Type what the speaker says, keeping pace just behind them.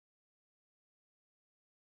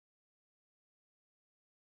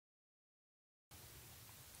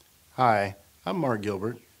Hi, I'm Mark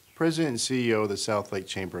Gilbert, President and CEO of the Southlake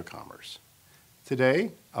Chamber of Commerce.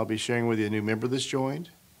 Today, I'll be sharing with you a new member that's joined,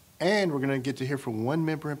 and we're going to get to hear from one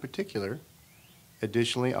member in particular.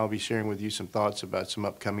 Additionally, I'll be sharing with you some thoughts about some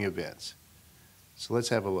upcoming events. So let's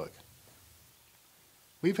have a look.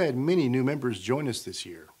 We've had many new members join us this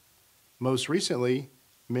year. Most recently,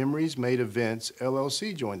 Memories Made Events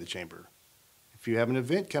LLC joined the Chamber. If you have an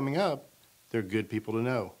event coming up, they're good people to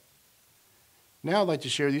know. Now I'd like to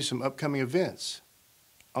share with you some upcoming events.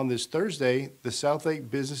 On this Thursday, the Southlake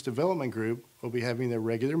Business Development Group will be having their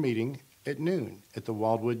regular meeting at noon at the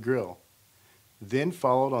Wildwood Grill. Then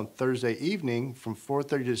followed on Thursday evening from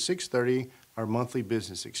 4:30 to 6:30, our monthly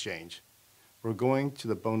business exchange. We're going to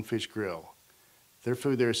the Bonefish Grill. Their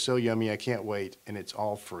food there is so yummy, I can't wait, and it's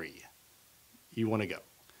all free. You want to go.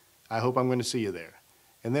 I hope I'm going to see you there.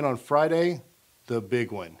 And then on Friday, the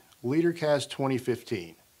big one, LeaderCast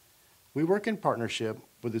 2015. We work in partnership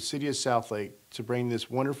with the City of Southlake to bring this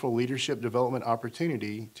wonderful leadership development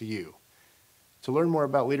opportunity to you. To learn more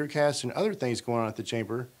about LeaderCast and other things going on at the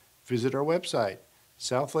Chamber, visit our website,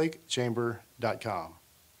 southlakechamber.com.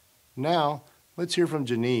 Now, let's hear from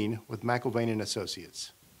Janine with McIlvaine &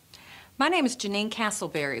 Associates. My name is Janine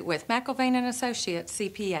Castleberry with McIlvaine & Associates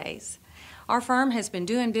CPAs. Our firm has been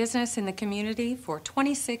doing business in the community for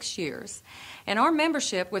 26 years, and our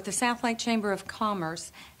membership with the Southlake Chamber of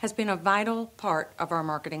Commerce has been a vital part of our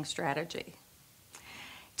marketing strategy.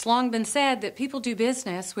 It's long been said that people do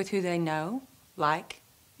business with who they know, like,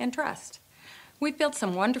 and trust. We've built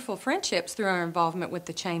some wonderful friendships through our involvement with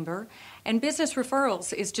the Chamber, and business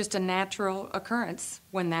referrals is just a natural occurrence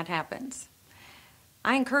when that happens.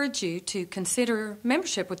 I encourage you to consider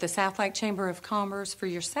membership with the Southlake Chamber of Commerce for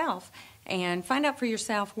yourself and find out for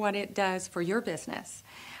yourself what it does for your business.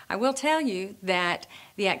 I will tell you that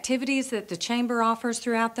the activities that the Chamber offers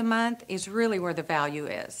throughout the month is really where the value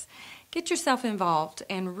is. Get yourself involved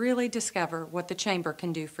and really discover what the Chamber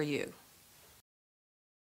can do for you.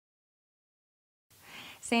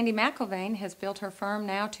 Sandy McIlvaine has built her firm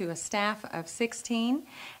now to a staff of 16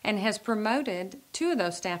 and has promoted 2 of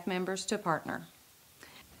those staff members to partner.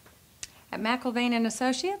 At McIlvaine &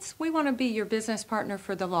 Associates, we want to be your business partner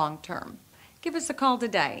for the long term. Give us a call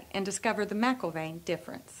today and discover the McIlvaine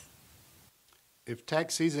difference. If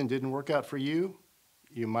tax season didn't work out for you,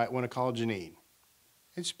 you might want to call Janine.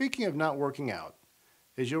 And speaking of not working out,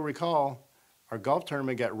 as you'll recall, our golf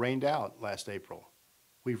tournament got rained out last April.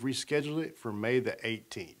 We've rescheduled it for May the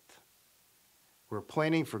 18th. We're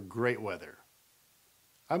planning for great weather.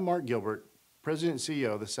 I'm Mark Gilbert, President and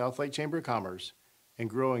CEO of the Southlake Chamber of Commerce, and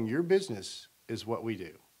growing your business is what we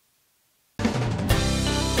do.